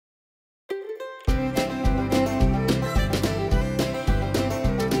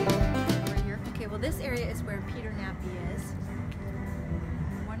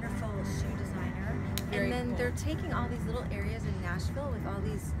taking all these little areas in Nashville with all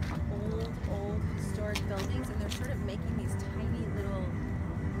these old historic buildings, and they're sort of making these tiny little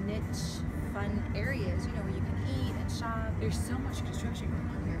niche fun areas, you know, where you can eat and shop. There's so much construction going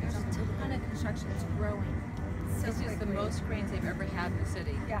on here. There's a ton of construction. It's growing. So this is the most cranes they've ever had in the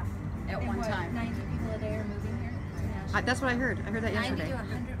city. Yeah. At And one what, time. 90 people a day are moving here to Nashville. That's what I heard. I heard that 90 yesterday. to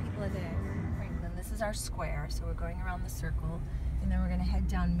 100 people a day. Franklin, this is our square, so we're going around the circle, and then we're going to head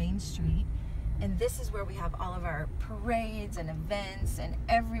down Main Street. And this is where we have all of our parades and events, and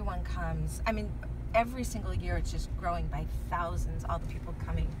everyone comes. I mean, every single year it's just growing by thousands, all the people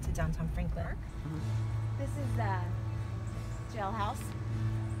coming to downtown Franklin. This is the jailhouse.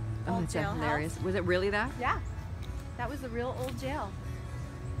 Oh, Old it's jailhouse. hilarious. Was it really that? Yeah, that was the real old jail.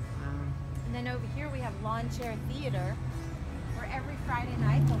 Wow. And then over here we have Lawn Chair Theater, where every Friday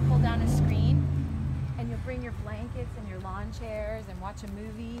night they'll pull down a screen and you'll bring your blankets and your lawn chairs and watch a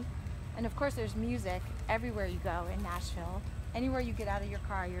movie. And of course there's music everywhere you go in Nashville. Anywhere you get out of your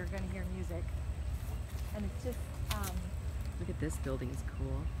car, you're going to hear music. And it's just, Look at this building. It's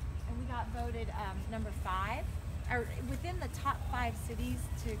cool. and we got voted number 5, or within the top 5 cities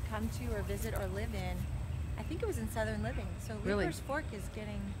to come to or visit or live in. I think it was in Southern Living. So Really? Leaper's Fork is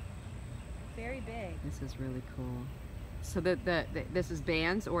getting very big. This is really cool. So this is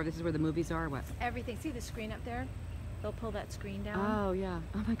bands, or this is where the movies are, or what? Everything. See the screen up there? They'll pull that screen down. Oh, yeah.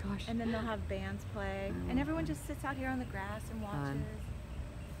 Oh, my gosh. And then they'll have bands play. And everyone just sits out here on the grass and watches. Fun.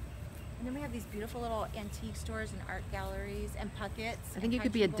 And then we have these beautiful little antique stores and art galleries and Puckett's. I think you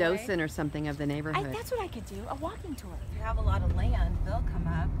could be a Country Boy. docent or something of the neighborhood. That's what I could do, a walking tour. If you have a lot of land, they'll come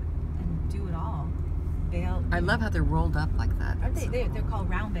up and do it all. I love how they're rolled up like that. Aren't they? They're called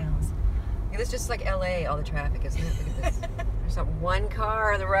round bales. It's just like LA, all the traffic, isn't it? Look at this. There's not one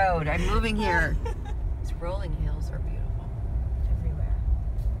car on the road. I'm moving here. These rolling hills are beautiful. Everywhere.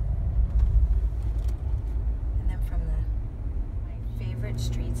 And then from my favorite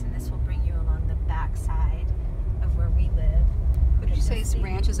streets, and this will bring you along the back side of where we live. What did you say this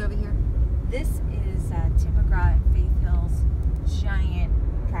ranch is over here? This is Tim McGraw at Faith Hill's giant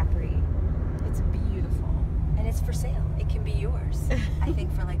property. It's beautiful. And it's for sale. It can be yours. I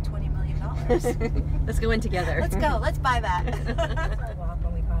think for like $20 million. Let's go in together. Let's go. Let's buy that. That's our walk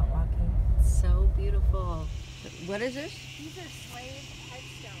when we go out walking. So beautiful. What is this? These are slave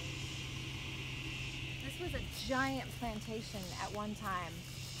headstones. This was a giant plantation at one time.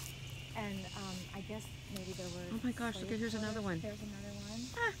 And I guess maybe there were. Oh my gosh, look at here's another one. There's another one.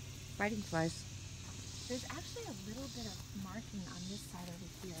 Ah, fighting flies. There's actually a little bit of marking on this side over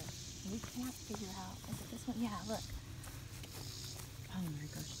here. We can't figure out. Is it this one? Yeah, look. Oh my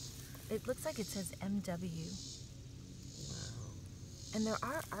gosh. It looks like it says MW. And there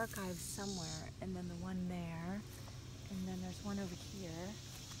are archives somewhere, and then the one there, and then there's one over here.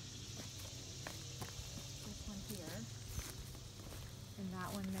 This one here. And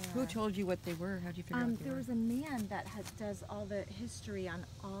that one there. Who told you what they were? How'd you figure out what they There were? was a man that does all the history on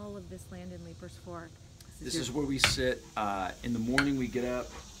all of this land in Leaper's Fork. This is where we sit. In the morning we get up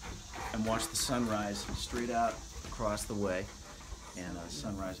and watch the sunrise straight out across the way. And the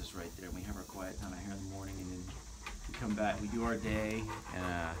sunrise is right there. We have our quiet time out here in the morning, and then we come back, we do our day,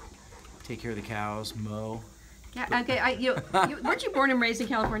 and take care of the cows, mow. Yeah, okay, weren't you born and raised in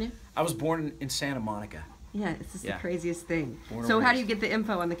California? I was born in Santa Monica. Yeah, it's just Yeah. the craziest thing. Born and So how do raised. you get the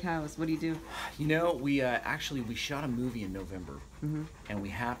info on the cows? What do you do? You know, we actually shot a movie in November, and we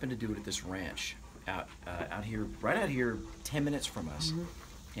happened to do it at this ranch out here, right out here, 10 minutes from us,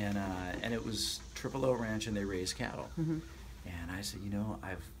 and it was Triple O Ranch, and they raise cattle. And I said, you know,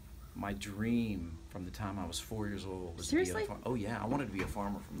 my dream from the time I was 4 years old was to be a Seriously? farmer. Oh yeah, I wanted to be a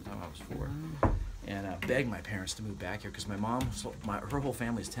farmer from the time I was 4. And I begged my parents to move back here because my mom, her whole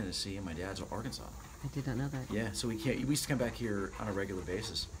family is Tennessee, and my dad's Arkansas. I did not know that. Yeah, so we used to come back here on a regular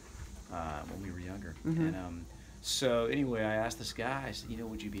basis when we were younger. And so anyway, I asked this guy, I said, you know,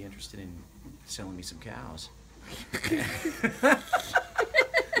 would you be interested in selling me some cows?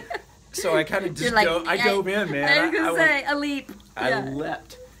 So I kind of just dove in, man. I was gonna say a leap. I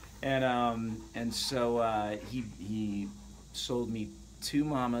leapt, and so he sold me 2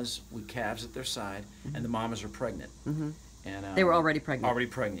 mamas with calves at their side, and the mamas are pregnant. And They were already pregnant. Already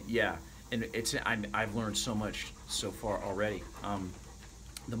pregnant, yeah. And I've learned so much so far already.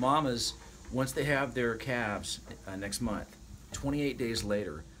 The mamas, once they have their calves next month, 28 days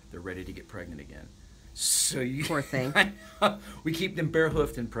later, they're ready to get pregnant again. So you Poor thing. We keep them bare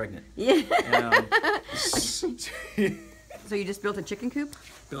hoofed and pregnant. Yeah. So you just built a chicken coop?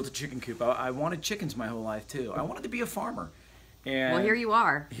 built a chicken coop. I wanted chickens my whole life too. I wanted to be a farmer. And Well, here you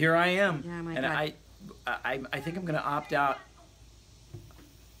are. Here I am. Yeah, my and God. I think I'm gonna opt out.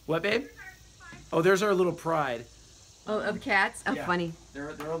 What, babe? Oh, there's our little pride. Oh, of cats? Oh, Yeah. funny. They're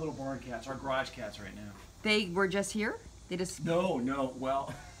our little barn cats, our garage cats right now. They were just here? They just... No,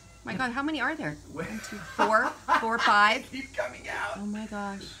 well. My God, how many are there? What? 1, 2, 4, 4, 5. Keep coming out. Oh my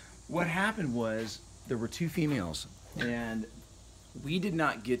gosh. What happened was there were 2 females, and we did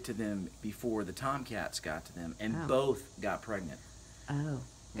not get to them before the tomcats got to them, and Oh. both got pregnant. Oh.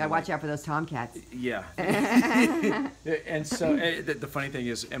 Gotta watch out for those tomcats. Yeah. And so the funny thing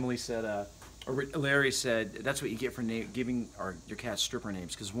is, Emily said, or Larry said, that's what you get for giving your cats stripper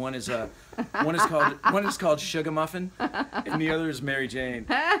names, because one is called Sugar Muffin, and the other is Mary Jane,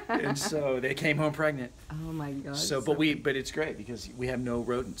 and so they came home pregnant. Oh my God. So, but it's great because we have no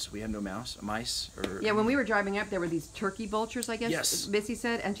rodents, we have no mice, or Yeah, when we were driving up, there were these turkey vultures, I guess. Yes. Missy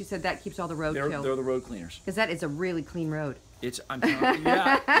said, and she said that keeps all the they're roadkill. the road cleaners. Because that is a really clean road. I'm telling you,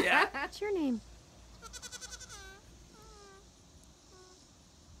 yeah. What's your name?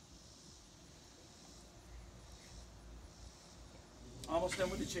 Almost done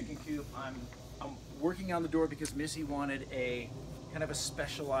with the chicken coop. I'm working on the door because Missy wanted a kind of a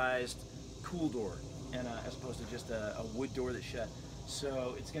specialized cool door, and as opposed to just a wood door that shut.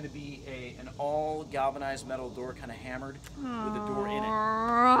 So it's going to be an all galvanized metal door, kind of hammered with a door in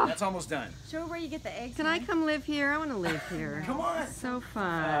it. That's almost done. Show where you get the eggs. Can I come live here? I want to live here. Come on. So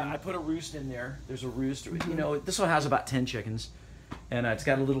fun. I put a roost in there. There's a roost. You know, this one has about 10 chickens, and it's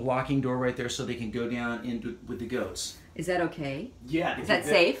got a little locking door right there so they can go down into with the goats. Is that okay? Yeah. Is that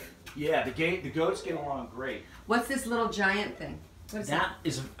safe? Yeah, the goats get along great. What's this little giant thing? What is that?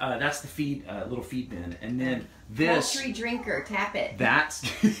 That's the feed little feed bin, and then this Poultry drinker, tap it. that's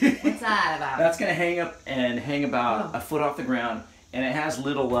What's that about? that's gonna hang about a foot off the ground, and it has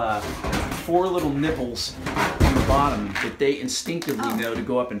little 4 little nipples on the bottom that they instinctively know to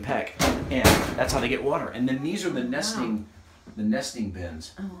go up and peck, and that's how they get water. And then these are the nesting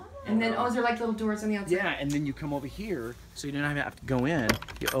bins. And then, is there like little doors on the outside? Yeah, and then you come over here, so you don't even have to go in.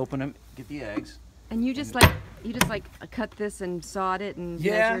 You open them, get the eggs. And you just like cut this and sawed it and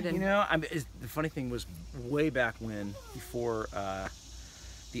measured and... you know, the funny thing was way back when, before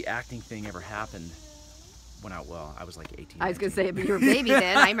the acting thing ever happened, I was like 18. I was gonna say, but you were a baby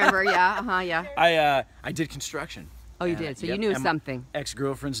then. I remember, yeah, yeah. I did construction. Oh, you did. So you knew and something. My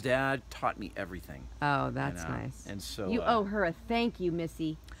ex-girlfriend's dad taught me everything. Oh, that's nice. And so you owe her a thank you,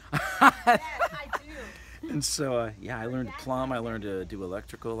 Missy. Yes, I do. And so I learned to plumb. I learned to do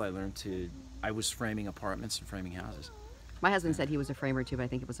electrical. I was framing apartments and framing houses. My husband said he was a framer too, but I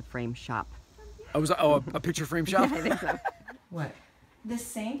think it was a frame shop. A picture frame shop? I think so. What? This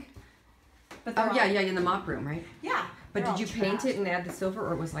sink. But Oh yeah, in the mop room, right? Yeah. But they're did you all paint trashed. it and add the silver,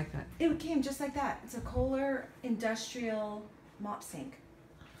 or it was like that? It came just like that. It's a Kohler industrial mop sink.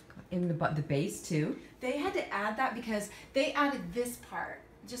 In the base too? They had to add that because they added this part,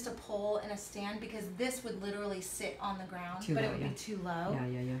 just a pole and a stand, because this would literally sit on the ground, Too but low, it would yeah. be too low.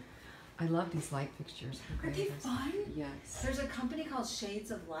 Yeah. I love these light fixtures. How Aren't great they are those? fun? Yes. There's a company called Shades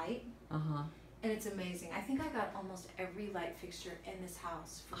of Light, Uh-huh. and it's amazing. I think I got almost every light fixture in this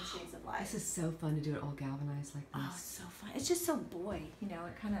house from Shades of Light. This is so fun to do it all galvanized like Oh, it's this. so fun. It's just so boy, you know,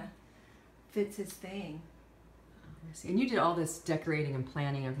 it kind of fits his thing. And you did all this decorating and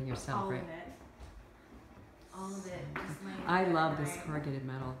planning everything yourself, All right? of it. All of it. Just laying I there love and this I- corrugated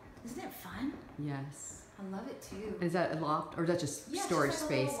metal. Isn't it fun? Yes. I love it too. Is that a loft, or is that just Yeah, storage just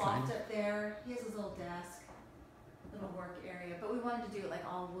like a space little kind loft of? up there. He has his little desk, little work area. But we wanted to do it like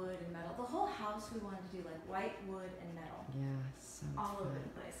all wood and metal. The whole house we wanted to do like white wood and metal, Yeah, so all over fun.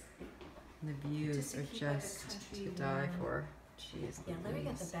 the place. And the views Just to are keep, like, a just country to die warm. for. Jeez, Yeah, let me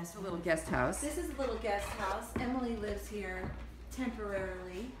get the Louise. best A one. little guest house. This is a little guest house. Emily lives here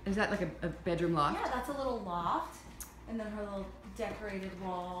temporarily. Is that like a bedroom loft? Yeah, that's a little loft, and then her little decorated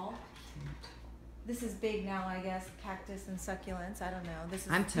wall. This is big now, I guess. Cactus and succulents. I don't know. This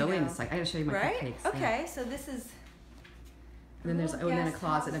is. I'm towing you know, this. Like, I gotta show you my right? cupcakes. yeah. Okay, so this is. And then there's little and then a guest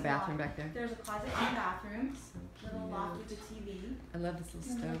closet and a house bathroom loft. back there. There's a closet and bathroom. So Little cute. loft with the TV. I love this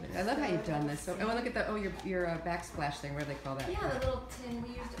little I love stove. the I love how you've stove. done this. So, oh, look at the your backsplash thing. What do they call that? Yeah, the little tin. We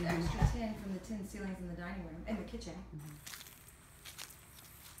used Mhm. extra tin from the tin ceilings in the dining room and the kitchen.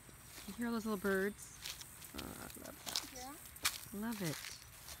 You hear all those little birds? Oh, I love that. Yeah. Love it.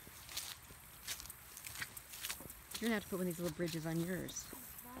 You're gonna have to put one of these little bridges on yours.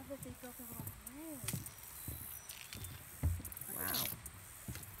 Love that they built a little bridge. Wow.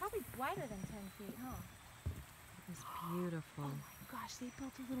 Probably wider than 10 feet, huh? It's beautiful. Oh my gosh, they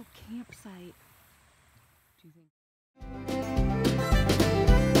built a little campsite. Do you think?